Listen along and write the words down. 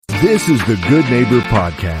This is the Good Neighbor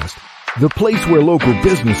Podcast, the place where local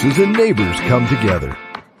businesses and neighbors come together.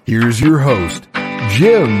 Here's your host,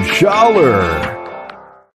 Jim Schaller.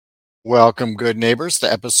 Welcome, good neighbors,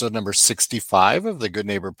 to episode number 65 of the Good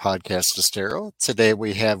Neighbor Podcast Estero. Today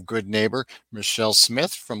we have good neighbor Michele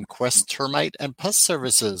Smith from Quest Termite and Pest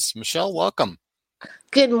Services. Michele, welcome.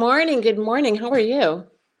 Good morning. Good morning. How are you?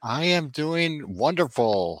 I am doing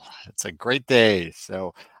wonderful. It's a great day.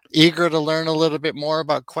 So eager to learn a little bit more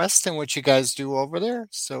about Quest and what you guys do over there.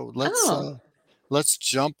 So let's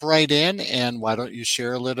jump right in. And why don't you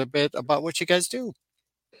share a little bit about what you guys do?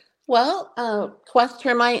 Well, Quest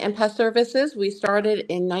Termite and Pest Services, we started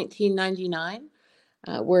in 1999.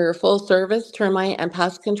 We're a full service termite and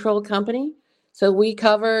pest control company. So we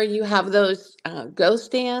cover, you have those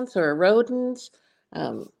ghost ants or rodents,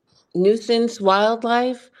 nuisance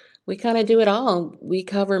wildlife. We kind of do it all. We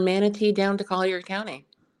cover Manatee down to Collier County.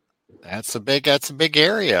 That's a big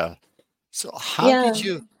area. So how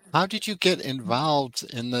did you get involved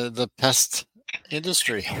in the pest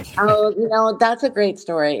industry? Oh, that's a great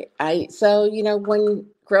story. When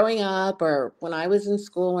growing up or when I was in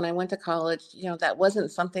school, when I went to college, that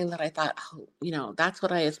wasn't something that I thought, that's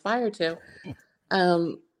what I aspire to.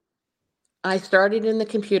 I started in the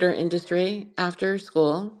computer industry after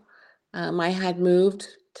school. I had moved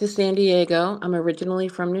to San Diego. I'm originally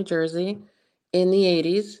from New Jersey in the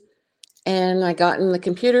 80s. And I got in the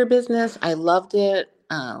computer business. I loved it.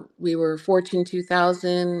 We were Fortune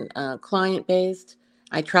 2000 client-based.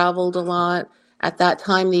 I traveled a lot. At that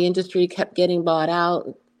time, the industry kept getting bought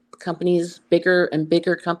out. Companies, bigger and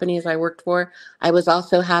bigger companies I worked for. I was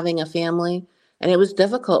also having a family, and it was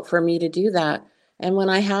difficult for me to do that. And when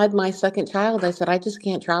I had my second child, I said, I just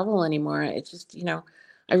can't travel anymore. It's just,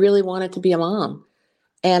 I really wanted to be a mom.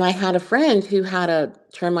 And I had a friend who had a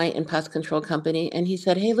termite and pest control company, and he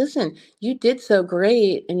said, hey, listen, you did so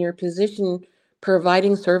great in your position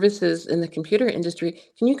providing services in the computer industry.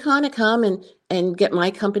 Can you kind of come and get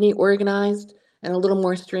my company organized and a little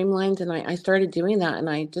more streamlined? And I started doing that, and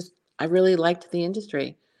I really liked the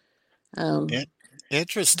industry.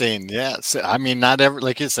 Interesting. Yes. I mean,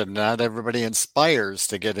 like you said, not everybody inspires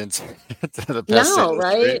to get into the pest No, industry.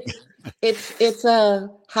 right? It's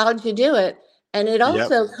how'd you do it? And it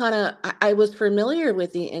Yep. also I was familiar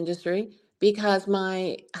with the industry because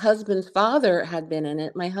my husband's father had been in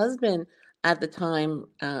it. My husband at the time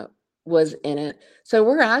was in it. So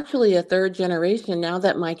we're actually a third generation now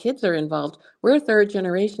that my kids are involved. We're a third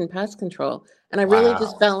generation pest control. And I really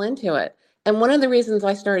just Wow. fell into it. And one of the reasons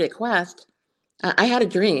I started Quest, I had a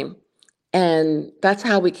dream. And that's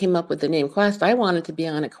how we came up with the name Quest. I wanted to be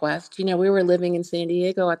on a quest. We were living in San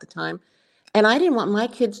Diego at the time. And I didn't want my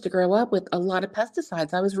kids to grow up with a lot of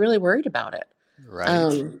pesticides. I was really worried about it. Right.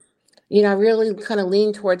 Um, I really kind of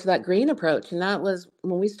leaned towards that green approach. And that was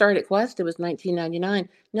when we started Quest, it was 1999.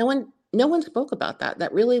 No one spoke about that.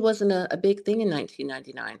 That really wasn't a big thing in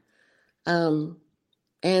 1999. Um,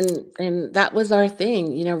 and that was our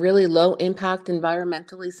thing, really low impact,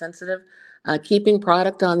 environmentally sensitive, keeping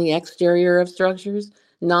product on the exterior of structures,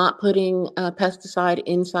 not putting pesticide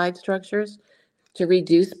inside structures to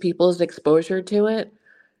reduce people's exposure to it.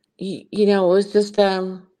 It was just,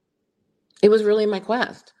 it was really my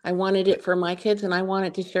quest. I wanted it for my kids, and I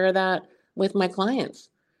wanted to share that with my clients.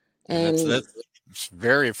 And That's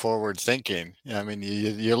very forward thinking. I mean,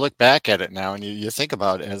 you look back at it now and you think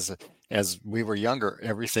about it as we were younger,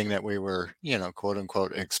 everything that we were, quote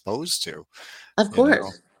unquote, exposed to, of you know.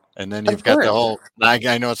 course, And then of you've got the course, whole,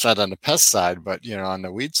 I know it's not on the pest side, but on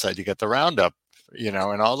the weed side, you get the Roundup, and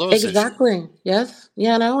all those issues. exactly. Yes.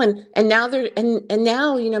 And now and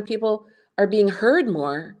now, people are being heard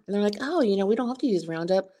more, and they're like, oh, we don't have to use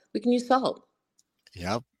Roundup. We can use salt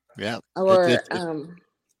Yep. Yep. It, it, or, it,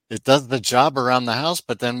 it does the job around the house,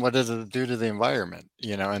 but then what does it do to the environment,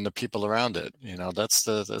 and the people around it? That's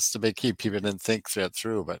the big key. People didn't think that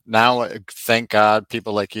through, but now, thank God,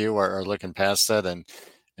 people like you are looking past that and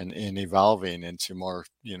evolving into more,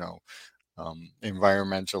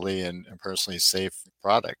 environmentally and personally safe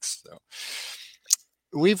products. So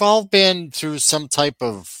we've all been through some type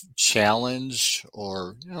of challenge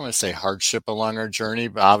or I don't want to say hardship along our journey,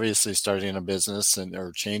 but obviously starting a business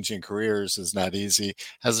or changing careers is not easy.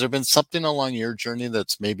 Has there been something along your journey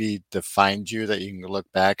that's maybe defined you that you can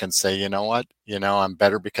look back and say, you know what, I'm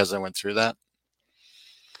better because I went through that?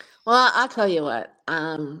 well, I'll tell you what,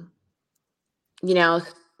 you know,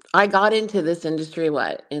 I got into this industry,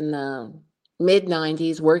 in the mid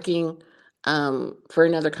 90s, working for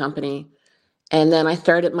another company. And then I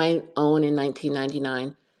started my own in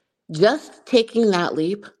 1999. Just taking that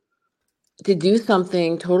leap to do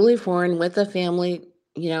something totally foreign with a family.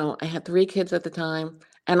 I had 3 kids at the time.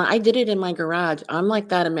 And I did it in my garage. I'm like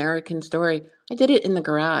that American story. I did it in the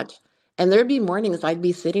garage. And there'd be mornings I'd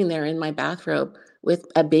be sitting there in my bathrobe with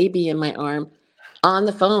a baby in my arm on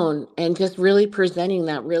the phone and just really presenting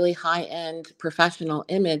that really high end professional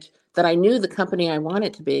image that I knew the company I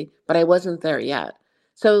wanted to be, but I wasn't there yet.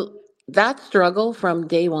 So that struggle from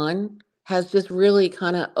day one has just really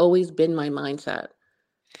kind of always been my mindset.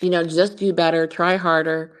 Just do better, try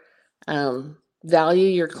harder, value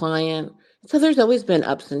your client. So there's always been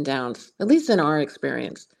ups and downs, at least in our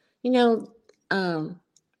experience. You know, um,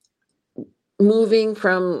 Moving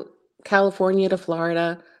from California to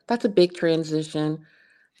Florida, that's a big transition.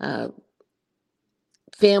 Uh,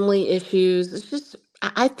 Family issues. It's just,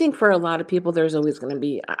 I think for a lot of people, there's always going to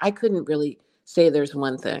be, I couldn't really say there's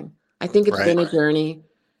one thing. I think it's Right. been a journey.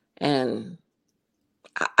 And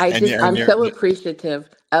I And just, you're, and I'm you're so appreciative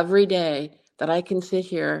every day that I can sit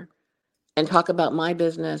here and talk about my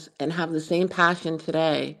business and have the same passion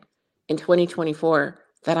today in 2024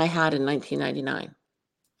 that I had in 1999.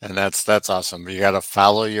 and that's awesome. You got to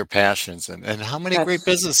follow your passions. And how many great That's,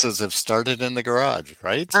 businesses have started in the garage,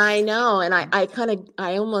 right? I know. And I kind of,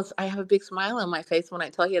 I have a big smile on my face when I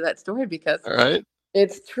tell you that story because All right.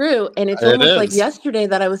 it's true. And it's It almost like is. yesterday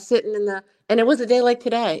that I was sitting and it was a day like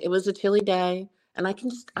today. It was a chilly day. And I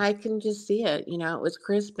can just see it. It was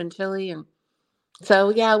crisp and chilly. And so,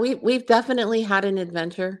 yeah, we've definitely had an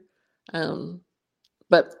adventure. Um,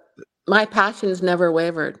 but my passions never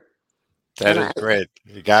wavered. That And is great.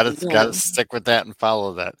 You got to yeah. stick with that and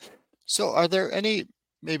follow that. So, are there any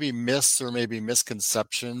maybe myths or maybe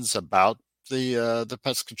misconceptions about the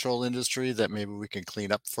pest control industry that maybe we can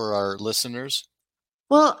clean up for our listeners?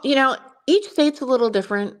 Well, each state's a little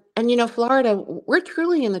different. And, Florida, we're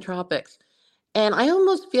truly in the tropics. And I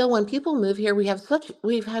almost feel when people move here, we've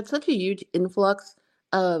had such a huge influx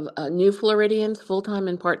of new Floridians, full time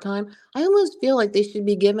and part time. I almost feel like they should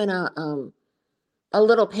be given a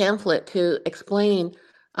little pamphlet to explain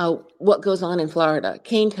what goes on in Florida.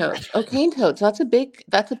 Cane toads. Oh, cane toads. That's a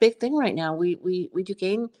big thing right now. We do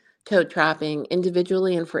cane toad trapping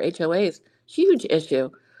individually and for HOAs. Huge issue.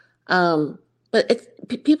 Um, but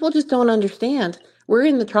people just don't understand. We're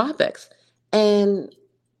in the tropics, and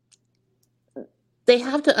they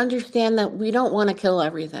have to understand that we don't want to kill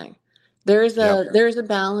everything. There's Yep. a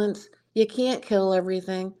balance. You can't kill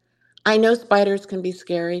everything. I know spiders can be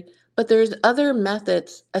scary, but there's other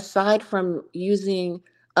methods aside from using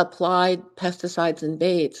applied pesticides and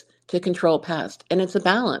baits to control pests, and it's a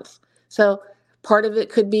balance. So part of it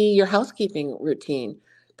could be your housekeeping routine.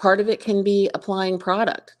 Part of it can be applying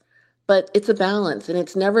product. But it's a balance, and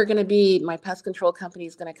it's never going to be my pest control company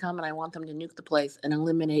is going to come and I want them to nuke the place and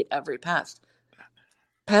eliminate every pest.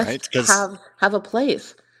 Right. Pests Because have a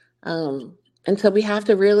place, um, and so we have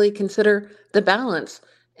to really consider the balance.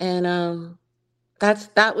 And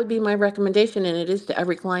that would be my recommendation, and it is to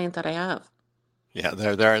every client that I have. yeah,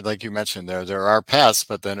 there are, like you mentioned, there are pests,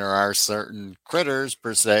 but then there are certain critters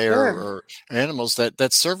per se Sure, or animals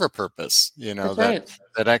that serve a purpose, that's that right.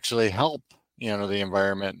 actually help, the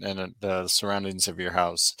environment and the surroundings of your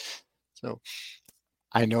house. So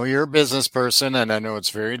I know you're a business person and I know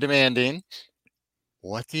it's very demanding.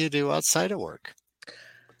 What do you do outside of work?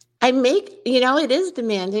 It is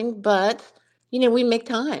demanding, but we make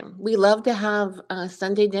time. We love to have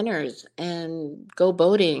Sunday dinners and go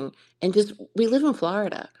boating, and just we live in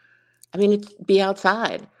Florida. I mean, it's be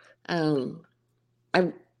outside. Um,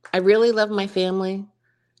 I I really love my family.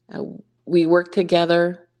 Uh, we work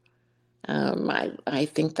together. I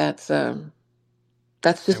think that's And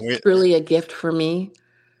just truly a gift for me.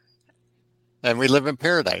 we live in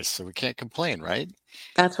paradise, so we can't complain, right?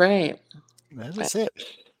 That's right. That is it.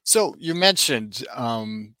 So you mentioned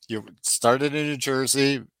you started in New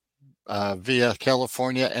Jersey, via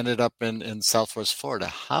California, ended up in Southwest Florida.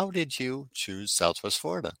 How did you choose Southwest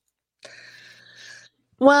Florida?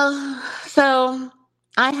 Well, so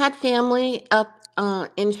I had family up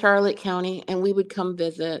in Charlotte County, and we would come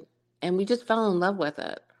visit, and we just fell in love with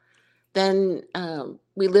it. Then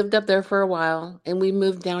we lived up there for a while, and we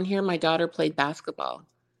moved down here. My daughter played basketball,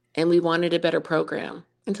 and we wanted a better program.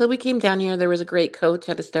 And so we came down here. There was a great coach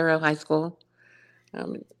at Estero High School,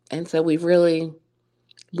 um, and so we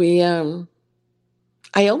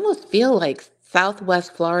I almost feel like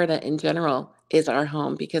Southwest Florida in general is our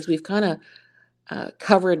home because we've kind of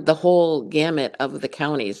covered the whole gamut of the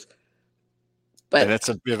counties. And But it's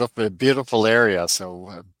a beautiful, beautiful area.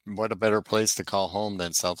 So, what a better place to call home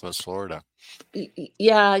than Southwest Florida?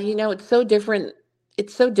 yeah, it's so different.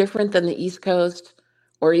 It's so different than the East Coast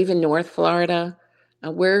or even North Florida.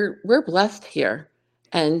 We're blessed here,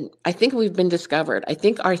 and I think we've been discovered. I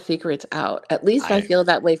think our secret's out. At least I I feel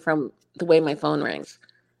that way from the way my phone rings.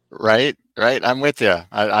 Right, right. I'm with you.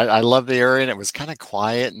 I love the area, and it was kind of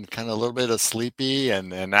quiet and kind of a little bit of sleepy,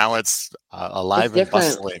 and now it's It's alive and different.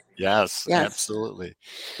 bustling. Yes, Yes, absolutely.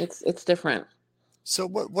 it's different. So,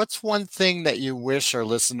 what's one thing that you wish our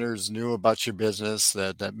listeners knew about your business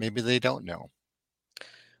that maybe they don't know?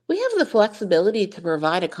 We have the flexibility to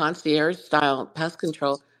provide a concierge style pest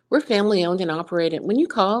control. We're family owned and operated. When you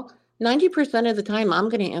call, 90% of the time I'm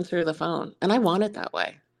going to answer the phone, and I want it that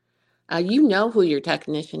way. You know who your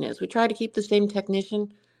technician is. We try to keep the same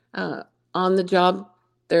technician uh, on the job.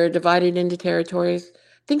 They're divided into territories. I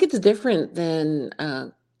think it's different than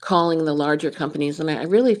calling the larger companies, and I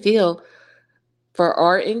really feel for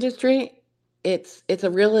our industry, it's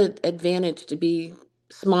a real advantage to be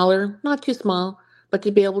smaller, not too small, but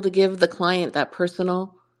to be able to give the client that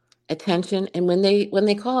personal attention. And when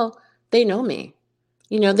they call, they know me.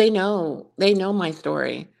 They know my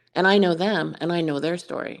story, and I know them, and I know their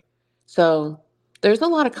story. So there's a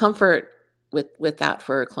lot of comfort with that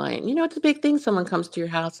for a client. It's a big thing. Someone comes to your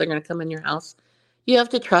house, they're going to come in your house. You have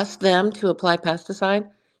to trust them to apply pesticide.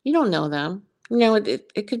 You don't know them.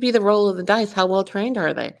 It could be the roll of the dice. How well trained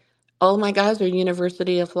are they? All my guys are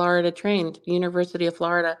University of Florida trained. University of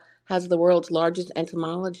Florida has the world's largest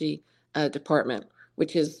entomology department,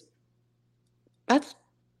 which is that's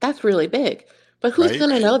that's really big. But who's Right,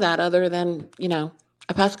 going to know that other than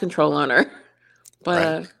a pest control owner? But right.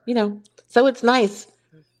 so it's nice.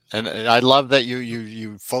 And I love that you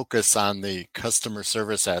focus on the customer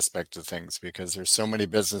service aspect of things, because there's so many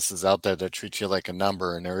businesses out there that treat you like a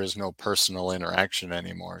number, and there is no personal interaction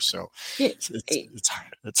anymore. So Yeah, it's it's eh, it's,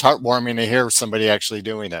 it's heartwarming to hear somebody actually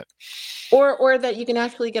doing it. or that you can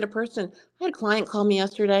actually get a person. I had a client call me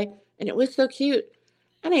yesterday, and it was so cute.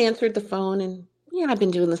 And I answered the phone, and I've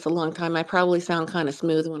been doing this a long time. I probably sound kind of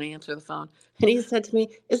smooth when I answer the phone. And he said to me,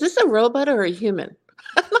 "Is this a robot or a human?"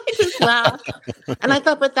 And I just laughed. And I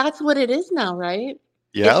thought, but that's what it is now, right?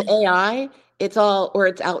 It's Yep, AI. It's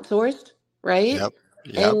outsourced, right? yep,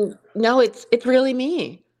 yep. And no, it's really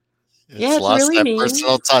me. Yeah, It's it's lost really that me.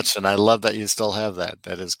 personal touch, and I love that you still have that.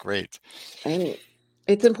 That is great. And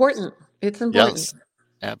it's important. It's important. Yes,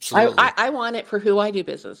 I, absolutely. I, I want it for who I do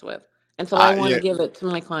business with. And so I I want yeah, to give it to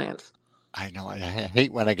my clients. I know. I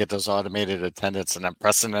hate when I get those automated attendants and I'm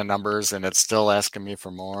pressing the numbers and it's still asking me for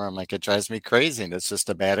more. I'm like, it drives me crazy, and it's just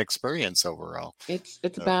a bad experience overall. It's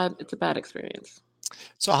a So, bad experience.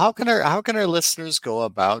 so how can our listeners go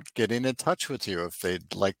about getting in touch with you if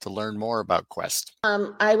they'd like to learn more about Quest?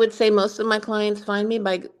 I would say most of my clients find me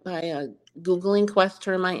by Googling Quest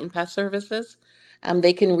Termite and Pest Services.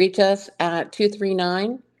 They can reach us at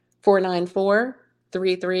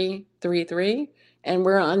 239-494-3333, and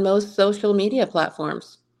we're on most social media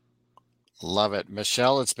platforms. Love it.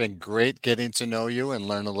 Michelle, it's been great getting to know you and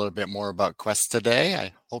learn a little bit more about Quest today.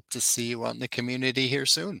 I hope to see you out in the community here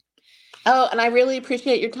soon. Oh, and I really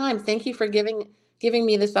appreciate your time. Thank you for giving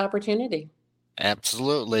me this opportunity.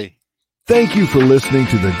 Absolutely. Thank you for listening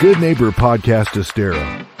to the Good Neighbor Podcast Estero.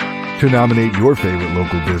 To nominate your favorite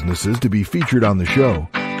local businesses to be featured on the show,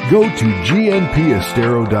 go to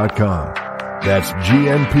gnpestero.com. That's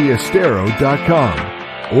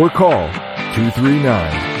gnpestero.com or call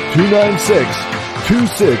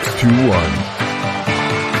 239-296-2621.